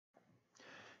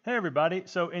Hey everybody,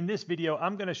 so in this video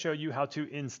I'm going to show you how to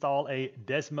install a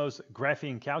Desmos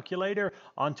graphing calculator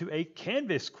onto a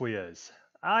Canvas quiz.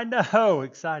 I know,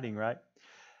 exciting, right?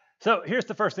 So here's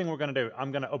the first thing we're going to do.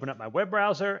 I'm going to open up my web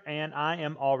browser and I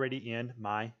am already in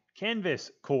my Canvas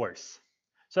course.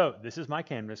 So this is my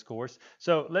Canvas course.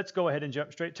 So let's go ahead and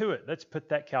jump straight to it. Let's put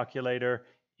that calculator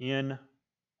in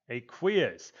a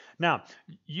quiz. Now,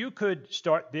 you could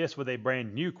start this with a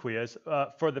brand new quiz.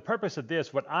 For the purpose of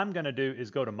this, what I'm going to do is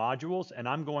go to modules and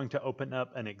I'm going to open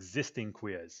up an existing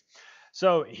quiz.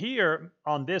 So here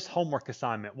on this homework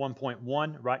assignment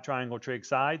 1.1, right triangle trig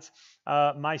sides,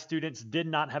 my students did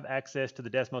not have access to the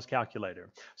Desmos calculator.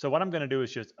 So what I'm going to do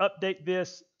is just update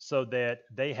this so that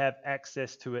they have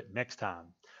access to it next time.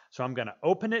 So I'm going to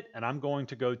open it and I'm going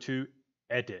to go to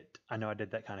edit. I know I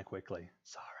did that kind of quickly.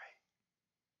 Sorry.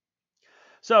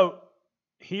 So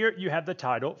here you have the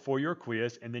title for your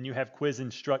quiz, and then you have quiz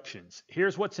instructions.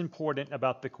 Here's what's important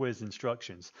about the quiz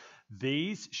instructions.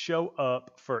 These show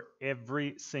up for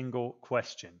every single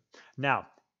question. Now,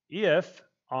 if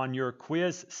on your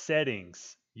quiz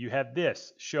settings, you have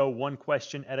this, show one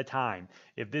question at a time.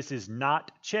 If this is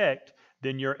not checked,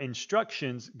 then your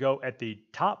instructions go at the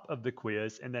top of the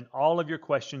quiz, and then all of your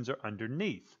questions are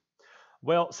underneath.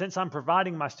 Well, since I'm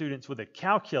providing my students with a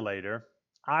calculator,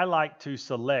 I like to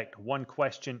select one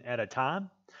question at a time.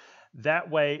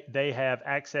 That way they have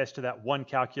access to that one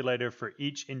calculator for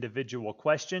each individual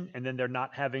question, and then they're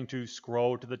not having to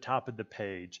scroll to the top of the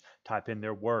page, type in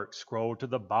their work, scroll to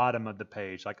the bottom of the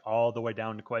page, like all the way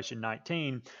down to question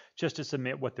 19, just to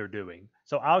submit what they're doing.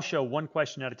 So I'll show one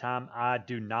question at a time. I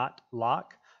do not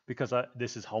lock because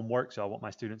this is homework, so I want my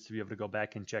students to be able to go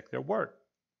back and check their work.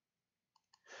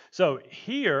 So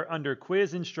here under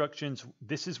quiz instructions,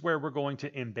 this is where we're going to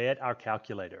embed our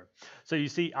calculator. So you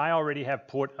see, I already have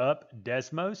put up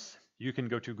Desmos. You can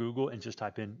go to Google and just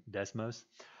type in Desmos.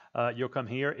 You'll come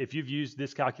here. If you've used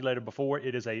this calculator before,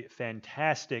 it is a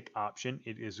fantastic option.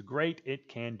 It is great. It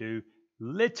can do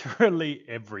literally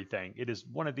everything. It is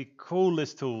one of the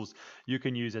coolest tools you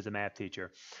can use as a math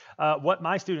teacher. What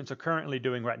my students are currently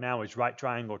doing right now is right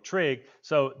triangle trig,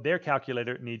 so their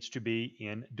calculator needs to be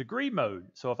in degree mode.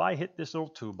 So if I hit this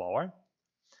little toolbar,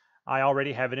 I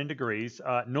already have it in degrees.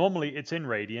 Normally it's in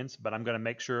radians, but I'm going to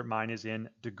make sure mine is in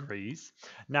degrees.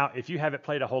 Now, if you haven't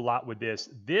played a whole lot with this,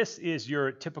 this is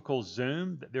your typical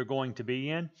zoom that they're going to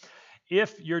be in.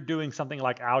 If you're doing something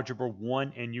like Algebra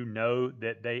 1 and you know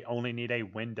that they only need a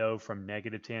window from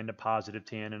 -10 to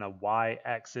 +10 and a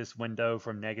y-axis window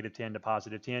from -10 to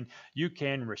 +10, you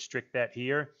can restrict that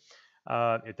here.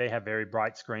 If they have very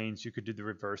bright screens, you could do the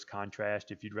reverse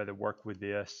contrast if you'd rather work with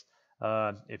this.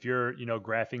 If you're,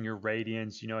 graphing your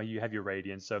radians, you have your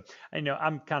radians. So,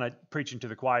 I'm kind of preaching to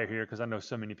the choir here because I know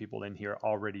so many people in here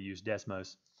already use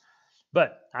Desmos.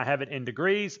 But I have it in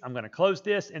degrees. I'm going to close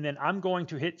this, and then I'm going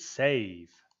to hit save.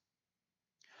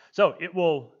 So it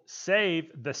will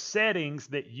save the settings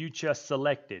that you just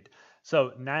selected.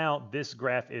 So now this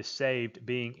graph is saved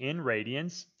being in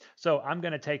radians. So I'm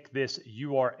going to take this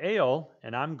URL,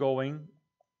 and I'm going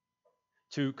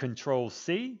to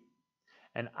Control-C,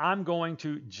 and I'm going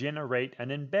to generate an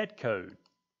embed code.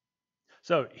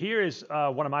 So here is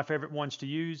one of my favorite ones to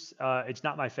use. It's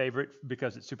not my favorite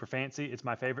because it's super fancy. It's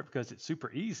my favorite because it's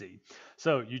super easy.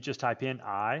 So you just type in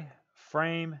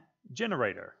iframe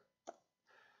generator.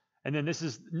 And then this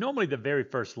is normally the very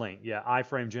first link. Yeah,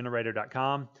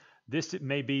 iframegenerator.com. This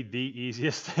may be the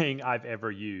easiest thing I've ever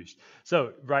used.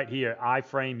 So right here,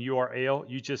 iframe URL,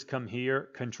 you just come here,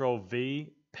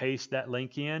 Control-V, paste that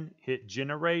link in, hit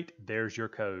generate. There's your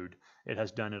code. It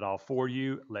has done it all for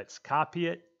you. Let's copy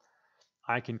it.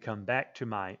 I can come back to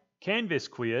my Canvas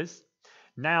quiz.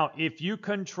 Now, if you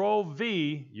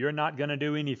Control-V, you're not going to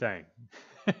do anything.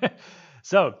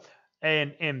 So,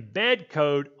 an embed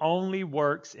code only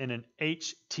works in an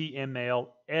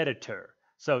HTML editor.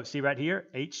 So, see right here,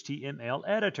 HTML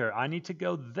editor. I need to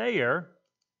go there,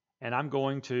 and I'm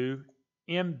going to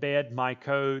embed my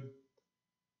code.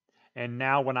 And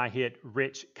now when I hit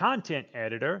Rich Content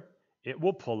Editor, it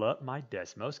will pull up my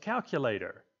Desmos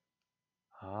calculator.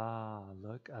 Ah,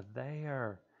 look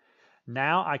there.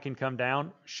 Now I can come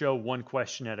down, show one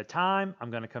question at a time.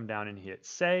 I'm going to come down and hit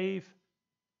save.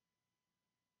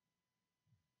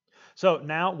 So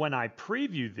now when I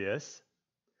preview this,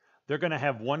 they're going to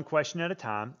have one question at a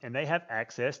time, and they have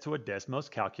access to a Desmos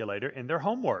calculator in their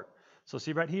homework. So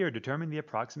see right here, determine the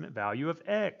approximate value of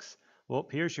x. Well,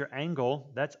 here's your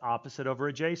angle. That's opposite over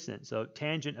adjacent. So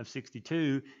tangent of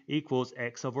 62 equals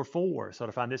x over 4. So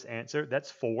to find this answer,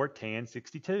 that's 4 tan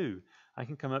 62. I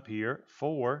can come up here,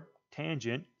 4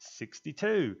 tangent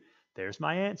 62. There's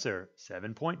my answer,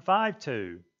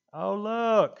 7.52. Oh,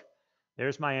 look,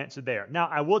 there's my answer there. Now,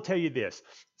 I will tell you this.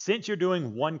 Since you're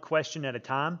doing one question at a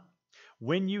time,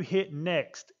 when you hit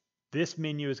next, this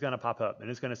menu is going to pop up and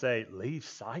it's going to say leave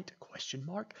site question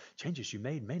mark, changes you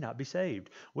made may not be saved.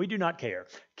 We do not care.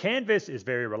 Canvas is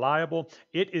very reliable.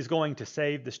 It is going to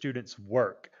save the student's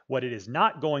work. What it is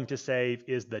not going to save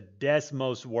is the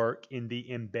Desmos work in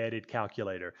the embedded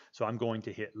calculator. So I'm going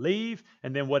to hit leave,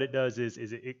 and then what it does is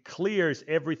it clears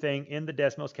everything in the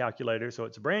Desmos calculator, so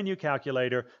it's a brand new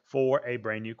calculator for a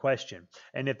brand new question.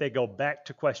 And if they go back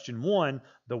to question 1,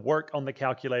 the work on the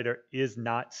calculator is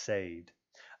not saved.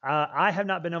 I have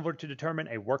not been able to determine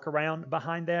a workaround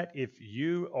behind that. If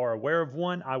you are aware of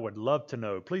one, I would love to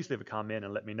know. Please leave a comment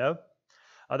and let me know.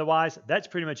 Otherwise, that's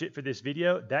pretty much it for this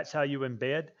video. That's how you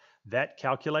embed that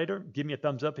calculator. Give me a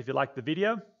thumbs up if you liked the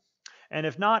video. And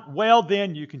if not, well,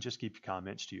 then you can just keep your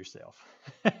comments to yourself.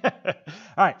 All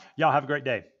right, y'all have a great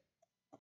day.